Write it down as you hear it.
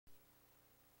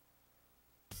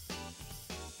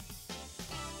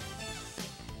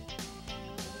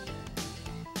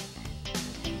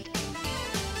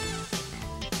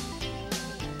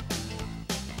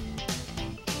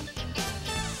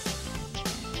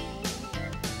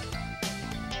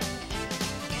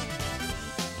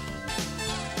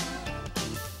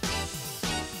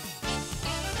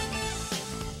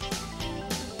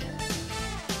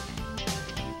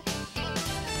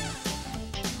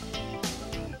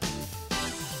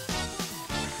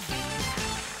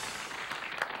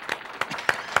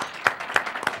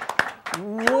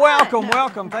welcome,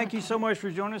 welcome. Thank you so much for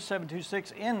joining us,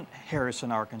 726 in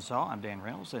Harrison, Arkansas. I'm Dan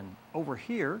Reynolds, and over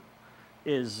here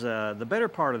is the better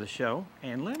part of the show,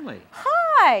 Ann Lemley.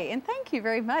 Hi, and thank you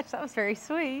very much. That was very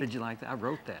sweet. Did you like that? I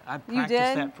wrote that. I You practiced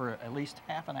did? that for at least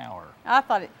half an hour. I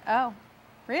thought it, oh,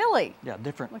 really? Yeah,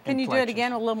 different Well, can you do it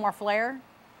again with a little more flair?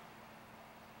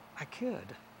 I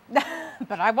could.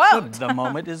 But I won't. The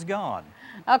moment is gone.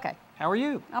 Okay. How are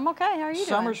you? I'm okay. How are you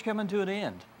Summer's doing? coming to an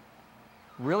end.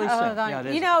 Really soon. Yeah, it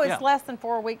is. You know, it's Yeah. less than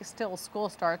 4 weeks till school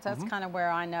starts. That's kind of where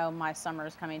I know my summer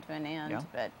is coming to an end. Yeah.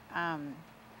 But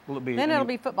Will it be then it'll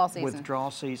be football season.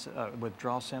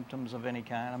 Withdrawal symptoms of any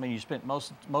kind? I mean, you spent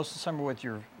most of the summer with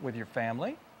your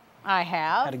family. I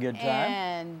have. Had a good time.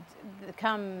 And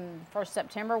come 1st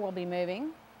September, we'll be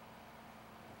moving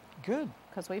Good.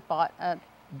 because we've bought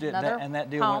another and that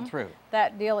deal home. went through.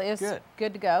 That deal is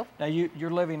good to go. Now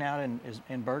you're living out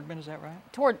in Bergman, is that right?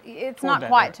 It's Toward not that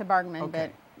quite area. to Bergman,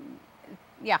 Okay. but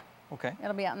yeah, Okay.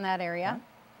 it'll be out in that area Right.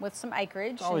 with some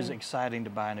acreage. It's always and exciting to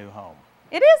buy a new home.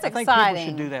 it is I think exciting. people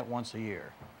should do that once a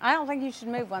year. I don't think you should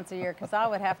move once a year because I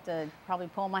would have to probably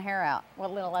pull my hair out.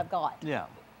 What little I've got, Yeah.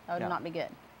 that would Yeah. not be good.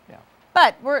 Yeah.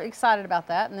 But we're excited about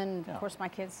that, and then Yeah. of course my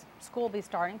kids' school will be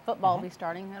starting, football will be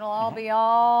starting. It'll all be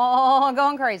all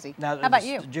going crazy. Now, How about this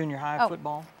you? Junior high Oh.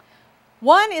 football?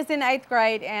 One is in 8th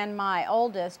grade, and my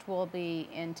oldest will be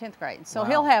in 10th grade. So Wow.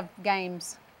 he'll have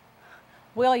games.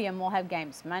 William will have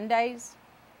games Mondays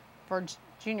for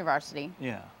junior varsity,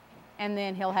 Yeah. and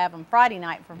then he'll have them Friday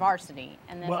night for varsity,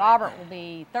 and then Well- Robert will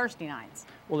be Thursday nights.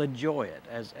 Well, enjoy it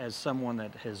as someone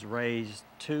that has raised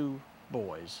 2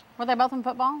 boys. Were they both in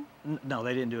football? No,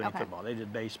 they didn't do any Okay. football. They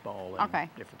did baseball and Okay.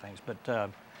 different things. But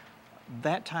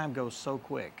that time goes so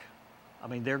quick. I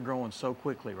mean, they're growing so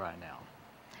quickly right now.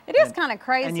 It is kind of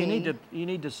crazy. And you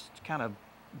need to kind of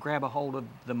grab a hold of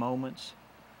the moments.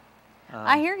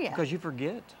 I hear you. Because you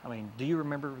forget. I mean, do you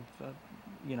remember,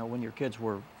 when your kids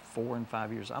were 4 and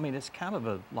 5 years? I mean, it's kind of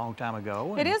a long time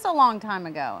ago. It is a long time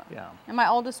ago. Yeah. And my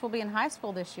oldest will be in high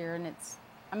school this year, and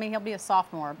he'll be a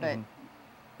sophomore, but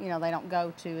they don't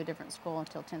go to a different school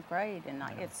until 10th grade, and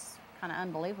it's kind of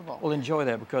unbelievable. Well, enjoy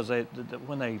that because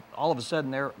when they all of a sudden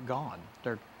they're gone.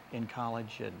 They're in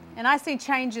college And I see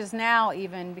changes now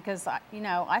even because,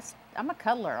 I'm a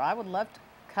cuddler. I would love to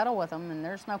cuddle with them, and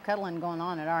there's no cuddling going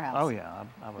on at our house. Oh yeah,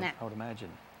 I Nah. would imagine.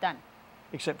 Done.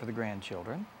 Except for the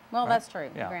grandchildren. Well, right? that's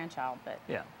true, Yeah. the grandchild, but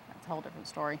Yeah, that's a whole different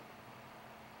story.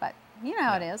 But you know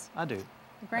how it is. I do.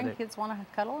 The I do. grandkids want to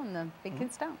cuddle, and the big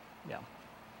kids don't. Yeah.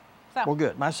 So, Well,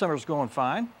 good. My summer's going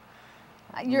fine.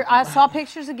 I saw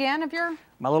pictures again of your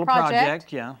My little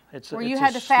project, yeah. It's where it's you a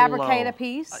had to fabricate slow- a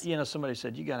piece. Somebody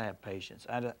said you got to have patience.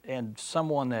 And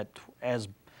someone that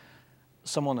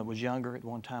was younger at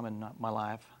one time in my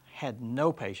life had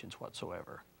no patience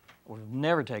whatsoever. We've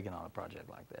never taken on a project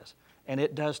like this, and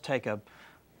it does take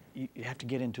you have to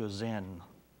get into a Zen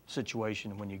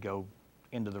situation when you go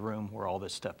into the room where all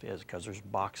this stuff is, because there's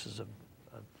boxes of.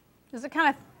 Is it kind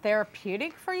of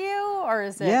therapeutic for you, or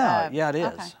is it? Yeah, it is.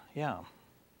 Okay. Yeah,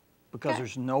 because Okay.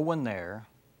 there's no one there,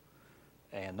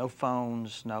 and no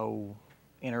phones, no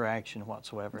interaction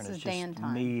whatsoever, This and is it's Dan just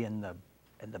time. me and the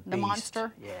beast. The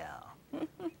monster? Yeah,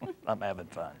 I'm having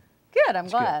fun. Good. I'm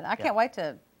It's glad. good, I can't wait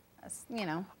to,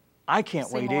 I can't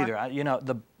See wait more.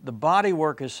 either. The body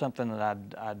work is something that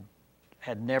I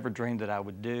had never dreamed that I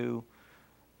would do.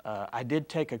 I did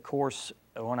take a course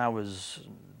when I was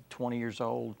 20 years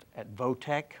old at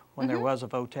Votech, when there was a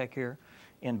Votech here,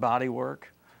 in body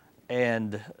work,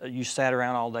 and you sat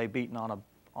around all day beating on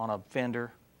a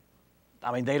fender.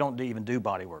 I mean, they don't even do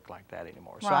body work like that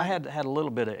anymore. So I Right. had a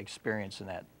little bit of experience in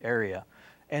that area,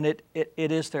 and it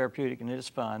is therapeutic and it is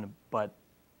fun, but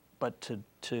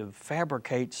to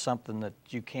fabricate something that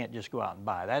you can't just go out and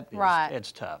buy,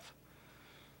 it's tough,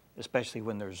 especially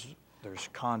when there's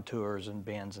contours and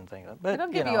bends and things. But it'll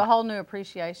give you a whole new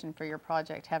appreciation for your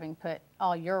project, having put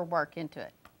all your work into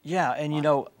it. Yeah, and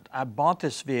I bought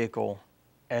this vehicle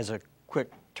as a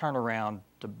quick turnaround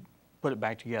to put it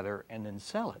back together and then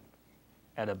sell it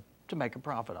to make a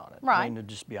profit on it. Right. I mean, to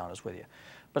just be honest with you,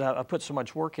 but I put so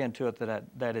much work into it that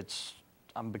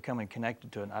I'm becoming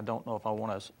connected to it, and I don't know if I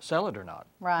want to sell it or not.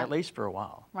 Right. At least for a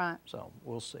while. Right. So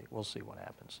we'll see. We'll see what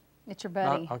happens. It's your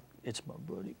buddy. It's my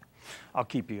buddy. I'll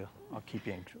keep you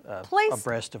Please,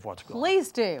 abreast of what's going on.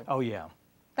 Please do. Oh yeah.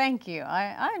 Thank you.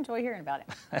 I enjoy hearing about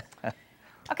it.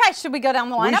 Okay, should we go down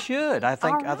the lineup? We should. I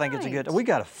think it's a good. right. We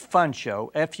got a fun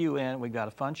show. FUN. We got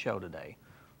a fun show today.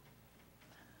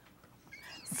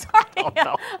 Sorry.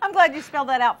 no. I'm glad you spelled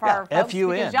that out for our folks FUN.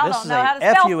 because y'all This don't is know a how to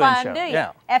spell FUN fun, show. do you?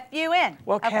 Yeah. FUN.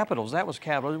 Well, Okay. capitals. That was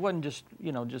capital. It wasn't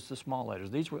just the small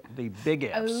letters. These were the big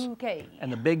F's Okay.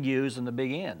 and the big U's and the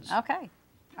big N's. Okay.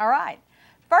 All right.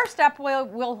 First up,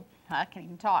 I can't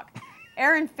even talk.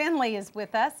 Erin Finley is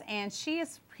with us, and she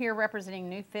is here representing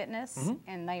New Fitness,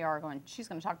 and she's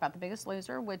going to talk about The Biggest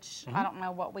Loser, which I don't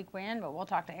know what week we're in, but we'll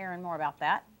talk to Erin more about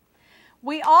that.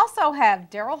 We also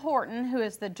have Daryl Horton, who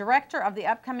is the director of the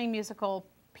upcoming musical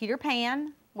Peter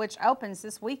Pan, which opens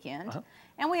this weekend.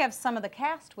 And we have some of the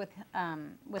cast with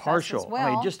us as well.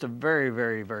 I mean, just a very,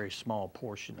 very, very small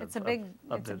portion of the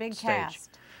big stage.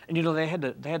 cast. And you know, they had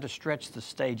to stretch the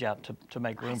stage out to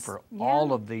make room for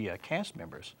all of the cast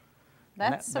members.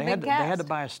 That's a big cast. They had to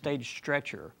buy a stage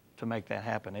stretcher to make that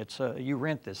happen. It's you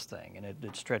rent this thing and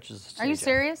it stretches the stage. Are you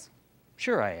serious?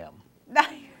 Sure I am.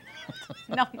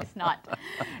 No, he's not.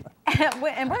 And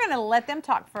we're going to let them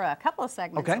talk for a couple of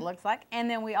segments, Okay. it looks like. And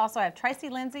then we also have Tracy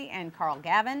Lindsay and Carl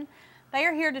Gavin. They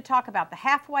are here to talk about the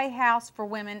Halfway House for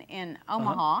Women in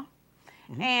Omaha.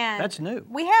 And That's new.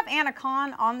 We have Anna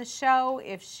Kahn on the show.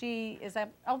 If she is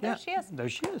there she is. There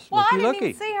she is. Well, Looky, I didn't looky.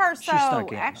 even see her. So she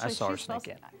snuck in. actually, I saw her sneak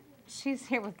in. She's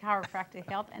here with Chiropractic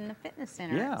Health and the Fitness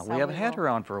Center. Yeah, so we haven't had her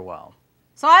on for a while.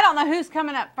 So I don't know who's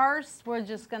coming up first. We're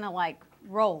just going to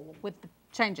roll with the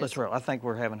changes. Let's roll. I think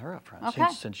we're having her up front Okay.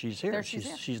 since she's here. There she's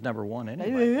in. She's number one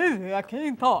anyway. I can't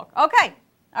even talk. Okay.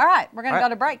 All right. We're going to go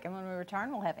to break. And when we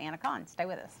return, we'll have Anna Kahn. Stay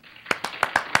with us.